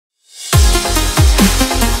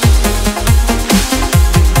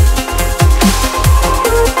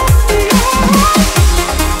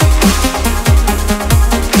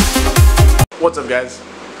guys?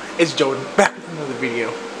 It's Jordan back with another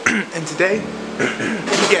video. And today,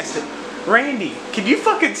 you guessed it, Randy, can you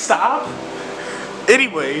fucking stop?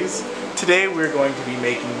 Anyways, today we're going to be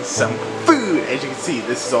making some food. As you can see,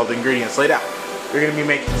 this is all the ingredients laid out. We're going to be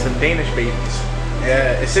making some Danish babies.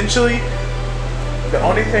 Essentially, the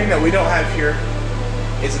only thing that we don't have here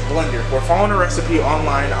is a blender. We're following a recipe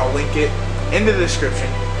online. I'll link it in the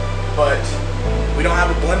description. But we don't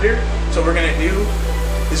have a blender, so what we're going to do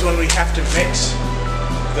is when we have to mix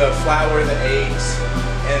the flour, the eggs,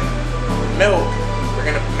 and milk, we're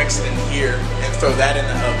going to mix it in here and throw that in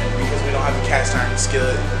the oven because we don't have a cast iron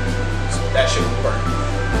skillet. So that shouldn't burn.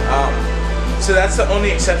 So that's the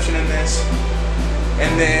only exception in this.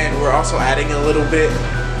 And then we're also adding a little bit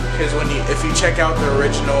because if you check out the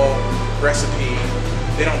original recipe,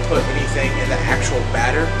 they don't put anything in the actual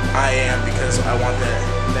batter. I am, because I want that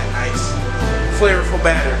nice, flavorful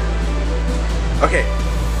batter. Okay,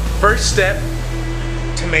 first step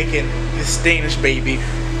to making this Danish baby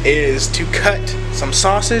is to cut some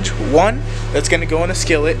sausage. One that's going to go in a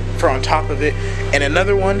skillet for on top of it, and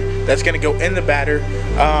another one that's going to go in the batter.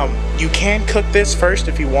 You can cook this first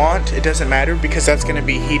if you want. It doesn't matter because that's going to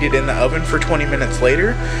be heated in the oven for 20 minutes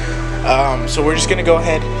later. So we're just going to go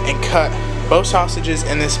ahead and cut both sausages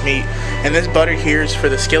in this meat, and this butter here is for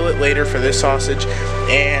the skillet later for this sausage,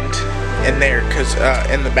 and in there because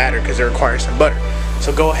in the batter because it requires some butter.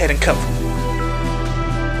 So go ahead and cut.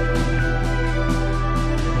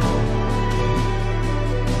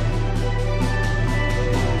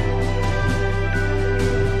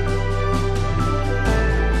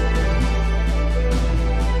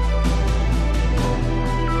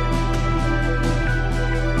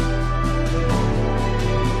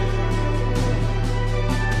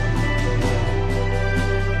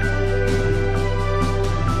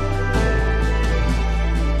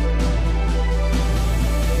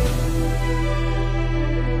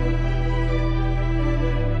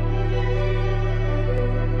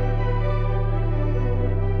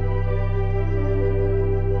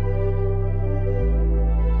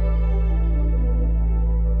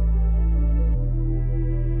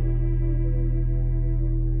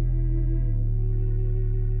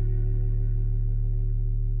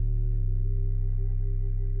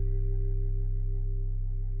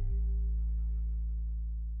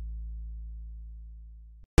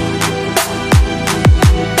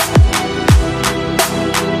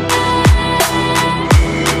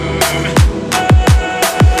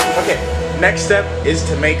 Next step is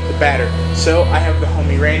to make the batter. So I have the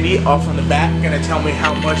homie Randy off on the back gonna tell me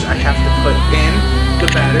how much I have to put in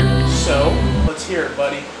the batter. So let's hear it,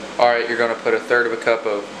 buddy. Alright, you're gonna put 1/3 of a cup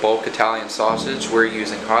of bulk Italian sausage. We're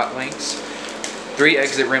using hot links. 3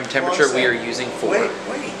 eggs at room temperature. We are using 4.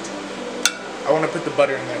 Wait. I want to put the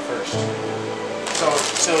butter in there first.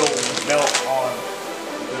 So it'll melt on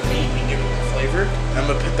the meat and give it the flavor. I'm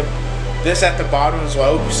gonna put this at the bottom as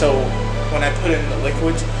well, so when I put in the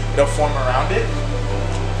liquids, it'll form around it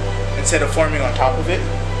instead of forming on top of it.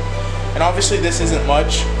 And obviously this isn't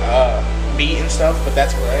much meat and stuff, but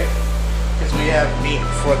that's alright because we have meat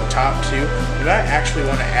for the top too. You might actually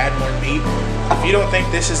want to add more meat. If you don't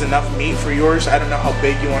think this is enough meat for yours, I don't know how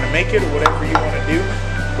big you want to make it or whatever you want to do,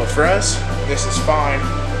 but for us, this is fine.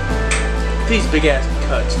 These big ass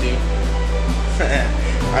cuts, dude.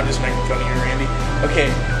 I'm just making fun of you, Randy.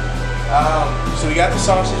 Okay. So we got the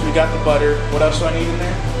sausage, we got the butter. What else do I need in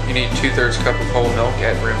there? You need 2/3 cup of whole milk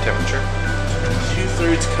at room temperature.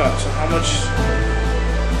 2/3 cup. So how much?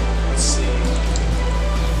 Let's see.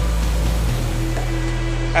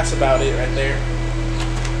 That's about it right there.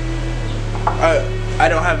 I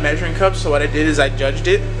don't have measuring cups, so what I did is I judged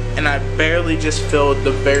it, and I barely just filled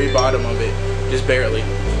the very bottom of it, just barely.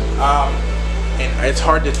 And it's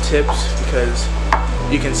hard to tips because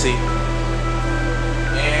you can see.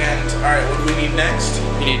 Alright, what do we need next?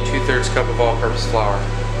 You need 2/3 cup of all-purpose flour.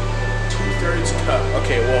 2/3 cup.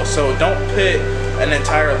 Okay, well, so don't put an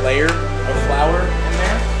entire layer of flour in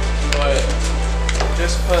there, but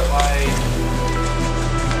just put like,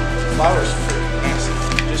 flour's pretty massive.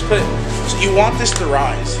 Just put, so you want this to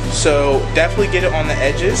rise, so definitely get it on the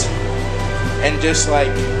edges, and just like,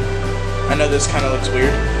 I know this kind of looks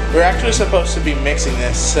weird. We're actually supposed to be mixing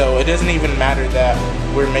this, so it doesn't even matter that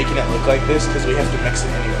we're making it look like this because we have to mix it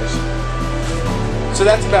anyways. So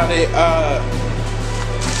that's about it.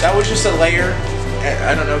 That was just a layer.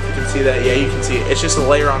 I don't know if you can see that. Yeah, you can see it. It's just a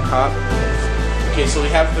layer on top. Okay, so we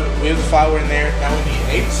have the flour in there. Now we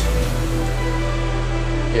need eggs.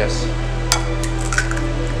 Yes.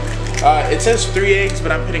 It says 3 eggs,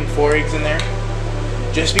 but I'm putting 4 eggs in there,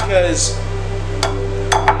 just because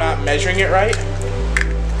I'm not measuring it right.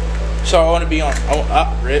 So I want to be on. Oh,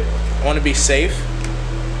 rip. I want to be safe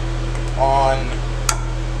on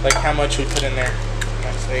like how much we put in there.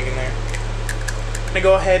 Nice egg in there. I'm gonna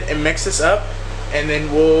go ahead and mix this up, and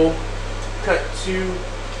then we'll cut to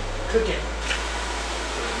cooking.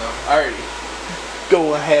 Alrighty.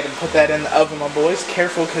 Go ahead and put that in the oven, my boys.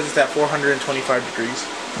 Careful, because it's at 425 degrees.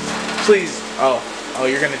 Please. Oh,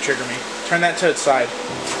 you're gonna trigger me. Turn that to its side.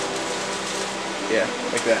 Yeah,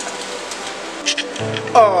 like that.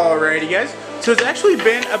 Alrighty, guys. So it's actually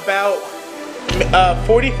been about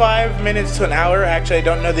 45 minutes to an hour. Actually, I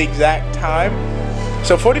don't know the exact time.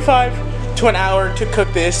 So 45 to an hour to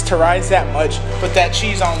cook this, to rise that much. Put that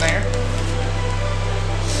cheese on there.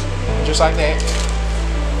 Just like that.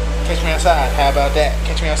 Catch me outside, how about that?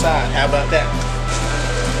 Catch me outside, how about that?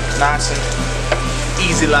 Nice and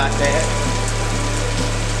easy like that.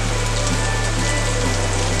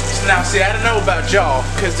 So now, see, I don't know about y'all,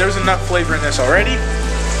 because there's enough flavor in this already,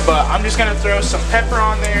 but I'm just going to throw some pepper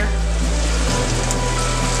on there.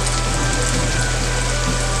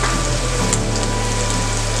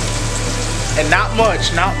 And not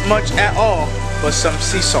much at all, but some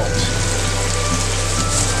sea salt.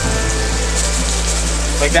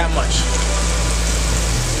 Like that much.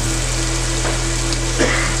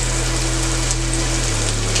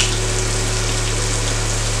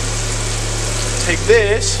 Take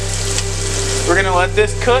this. We're gonna let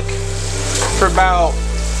this cook for about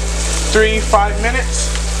 3-5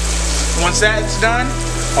 minutes. Once that's done,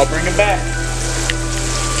 I'll bring it back.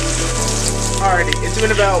 Alrighty, it's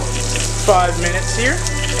been about 5 minutes here,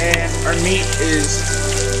 and our meat is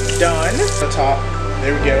done. The top.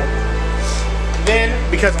 There we go. Then,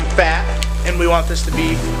 because I'm fat, and we want this to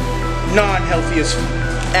be non-healthy as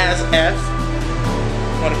F,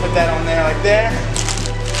 I'm going to put that on there like that,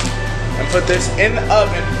 and put this in the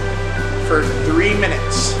oven for 3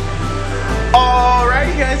 minutes.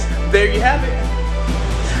 Alrighty guys, there you have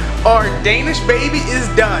it. Our Danish baby is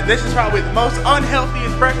done. This is probably the most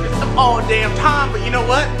unhealthiest breakfast of all damn time, but you know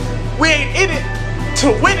what? We ain't in it to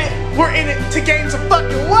win it, we're in it to gain some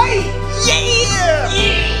fucking weight!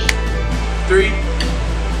 Yeah! 3, 2, 1.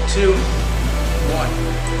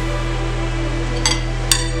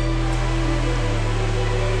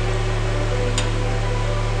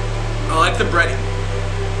 I like the breading.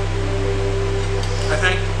 I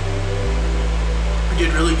think we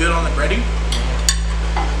did really good on the breading.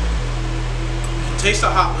 You can taste the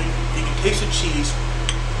hot link, you can taste the cheese,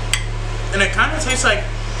 and it kind of tastes like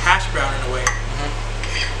hash brown in a way.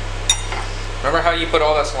 Remember how you put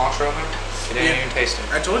all that cilantro in there? You didn't even taste it.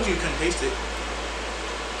 I told you couldn't taste it.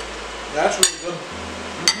 That's really good.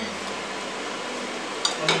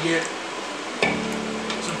 Let me get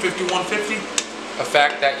some 5150. A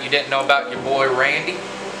fact that you didn't know about your boy Randy.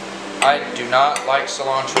 I do not like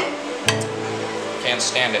cilantro. Can't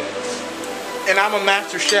stand it. And I'm a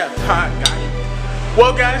master chef. Hi, guys.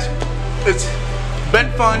 Well, guys, it's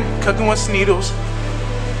been fun cooking with Sneedlez.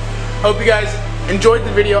 Hope you guys enjoyed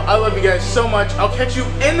the video. I love you guys so much. I'll catch you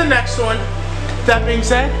in the next one. That being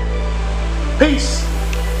said, peace.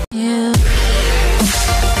 Yeah.